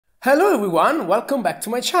Hello everyone, welcome back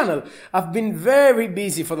to my channel. I've been very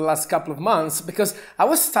busy for the last couple of months because I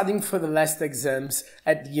was studying for the last exams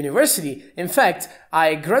at the university. In fact,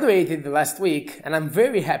 I graduated the last week and I'm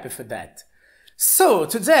very happy for that. So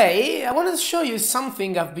today I wanted to show you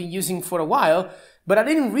something I've been using for a while, but I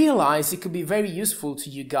didn't realize it could be very useful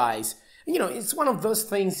to you guys. You know, it's one of those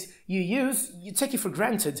things you use, you take it for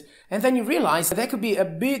granted, and then you realize that could be a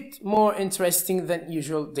bit more interesting than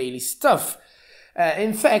usual daily stuff.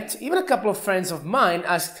 In fact, even a couple of friends of mine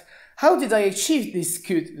asked, how did I achieve this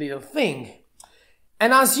cute little thing?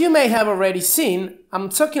 And as you may have already seen, I'm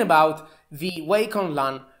talking about the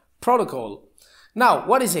Wake-on-Lan protocol. Now,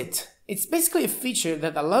 what is it? It's basically a feature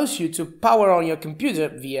that allows you to power on your computer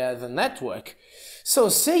via the network. So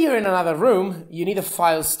say you're in another room, you need a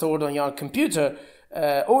file stored on your computer,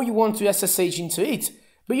 or you want to SSH into it,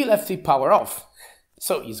 but you left the power off.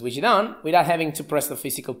 So you switch it on without having to press the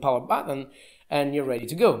physical power button, and you're ready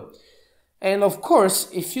to go. And of course,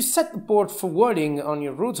 if you set the port forwarding on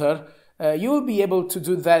your router, you will be able to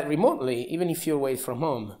do that remotely, even if you're away from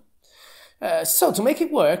home. So to make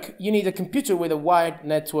it work, you need a computer with a wired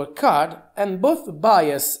network card, and both the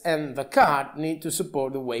BIOS and the card need to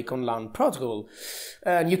support the Wake-on-Lan protocol.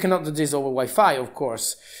 And you cannot do this over Wi-Fi, of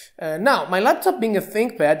course. Now, my laptop being a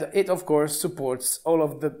ThinkPad, it of course supports all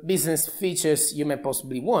of the business features you may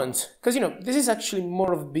possibly want. Because, you know, this is actually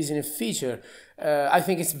more of a business feature. I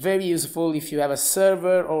think it's very useful if you have a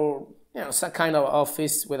server or, you know, some kind of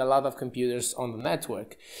office with a lot of computers on the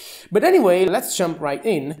network. But anyway, let's jump right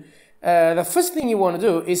in. The first thing you want to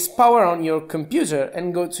do is power on your computer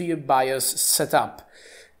and go to your BIOS setup.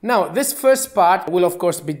 Now, this first part will of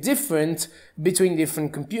course be different between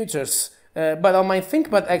different computers. But on my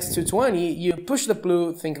ThinkPad X220, you push the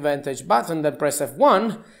blue ThinkVantage button, then press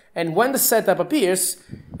F1, and when the setup appears,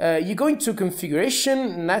 you go into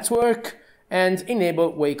Configuration, Network, and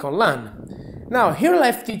enable Wake-on-Lan. Now, here I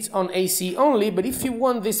left it on AC only, but if you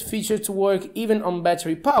want this feature to work even on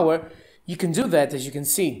battery power, you can do that, as you can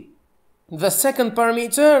see. The second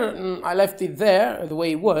parameter, I left it there, the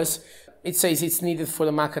way it was. It says it's needed for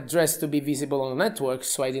the MAC address to be visible on the network,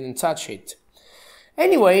 so I didn't touch it.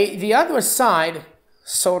 Anyway, the other side,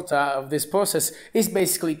 sorta, of this process is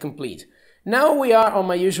basically complete. Now we are on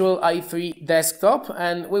my usual i3 desktop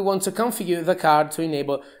and we want to configure the card to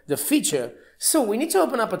enable the feature. So we need to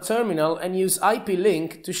open up a terminal and use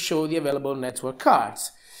IP-Link to show the available network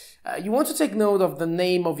cards. You want to take note of the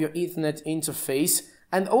name of your Ethernet interface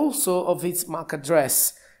and also of its MAC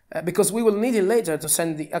address, because we will need it later to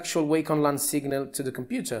send the actual Wake-on-Lan signal to the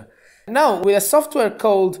computer. Now, with a software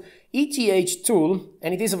called ETH tool,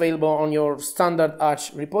 and it is available on your standard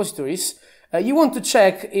Arch repositories, you want to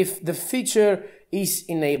check if the feature is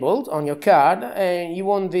enabled on your card, and you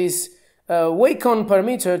want this Wake-on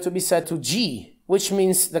parameter to be set to G, which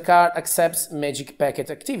means the card accepts magic packet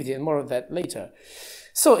activity, and more of that later.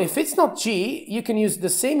 So if it's not G, you can use the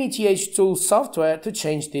same ETH tool software to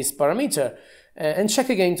change this parameter, and check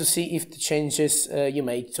again to see if the changes you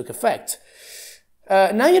made took effect.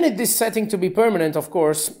 Now you need this setting to be permanent, of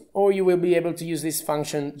course, or you will be able to use this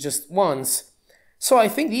function just once. So I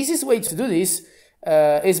think the easiest way to do this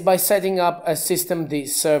is by setting up a systemd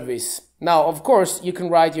service. Now, of course, you can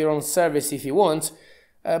write your own service if you want,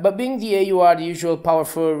 but being the AUR the usual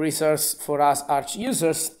powerful resource for us Arch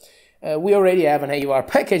users, we already have an AUR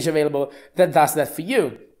package available that does that for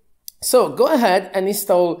you. So go ahead and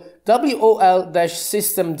install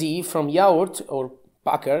WOL-systemd from Yaourt or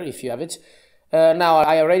Packer if you have it. Now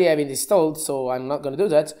I already have it installed, so I'm not going to do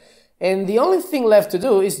that. And the only thing left to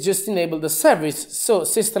do is just enable the service. So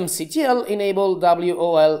systemctl enable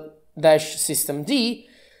WOL-systemd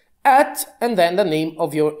at and then the name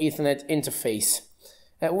of your Ethernet interface.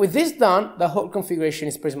 With this done, the whole configuration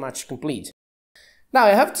is pretty much complete. Now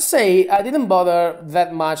I have to say, I didn't bother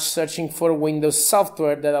that much searching for Windows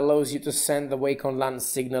software that allows you to send the Wake-on-Lan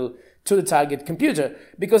signal to the target computer,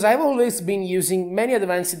 because I've always been using many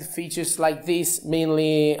advanced features like this,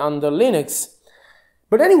 mainly under Linux.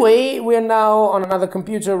 But anyway, we are now on another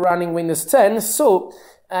computer running Windows 10, so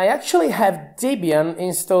I actually have Debian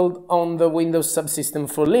installed on the Windows subsystem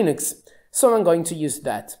for Linux, so I'm going to use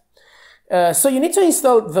that. So you need to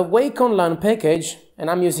install the Wake-on-Lan package, and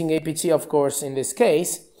I'm using apt of course in this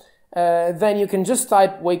case. Then you can just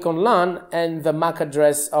type Wake-on-Lan and the MAC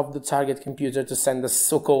address of the target computer to send the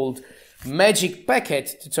so-called magic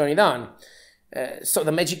packet to turn it on. So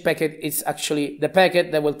the magic packet is actually the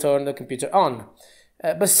packet that will turn the computer on.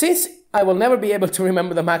 But since I will never be able to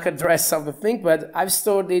remember the MAC address of the ThinkPad, I've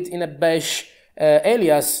stored it in a bash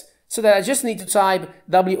alias so that I just need to type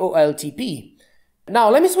WOLTP. Now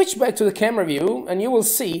let me switch back to the camera view and you will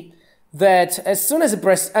see that as soon as I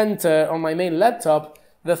press enter on my main laptop,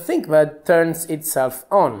 the ThinkPad turns itself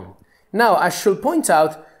on. Now I should point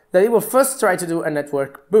out that it will first try to do a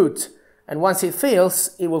network boot, and once it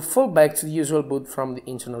fails, it will fall back to the usual boot from the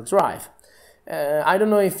internal drive. I don't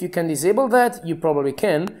know if you can disable that, you probably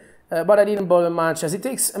can, but I didn't bother much as it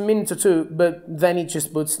takes a minute or two, but then it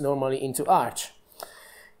just boots normally into Arch.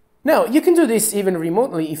 Now, you can do this even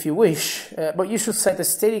remotely if you wish, but you should set a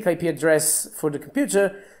static IP address for the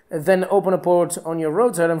computer, then open a port on your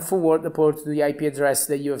router and forward the port to the IP address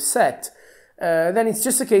that you have set. Then it's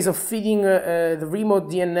just a case of feeding the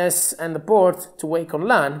remote DNS and the port to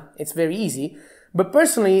Wake-on-Lan. It's very easy, but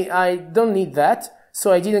personally I don't need that,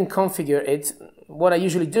 so I didn't configure it. What I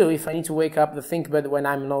usually do if I need to wake up the ThinkPad when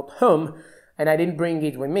I'm not home and I didn't bring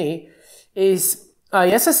it with me is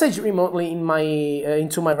I SSH remotely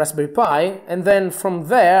into my Raspberry Pi, and then from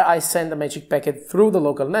there I send a magic packet through the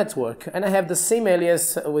local network, and I have the same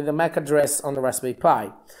alias with the MAC address on the Raspberry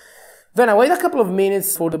Pi. Then I wait a couple of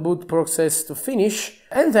minutes for the boot process to finish,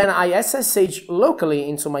 and then I SSH locally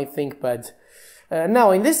into my ThinkPad.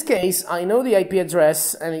 Now in this case I know the IP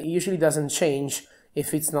address, and it usually doesn't change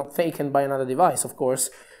if it's not taken by another device, of course.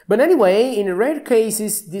 But anyway, in rare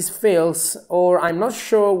cases this fails, or I'm not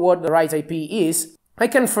sure what the right IP is, I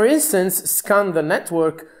can, for instance, scan the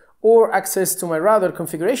network or access to my router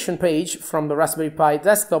configuration page from the Raspberry Pi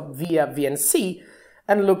desktop via VNC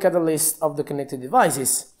and look at the list of the connected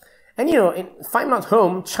devices. And you know, if I'm not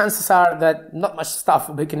home, chances are that not much stuff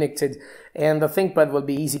will be connected, and the ThinkPad will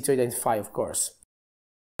be easy to identify, of course.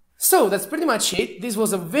 So that's pretty much it. This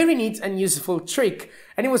was a very neat and useful trick,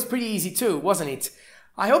 and it was pretty easy too, wasn't it?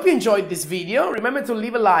 I hope you enjoyed this video. Remember to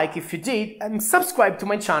leave a like if you did, and subscribe to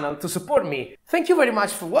my channel to support me. Thank you very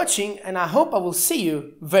much for watching, and I hope I will see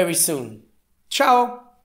you very soon. Ciao!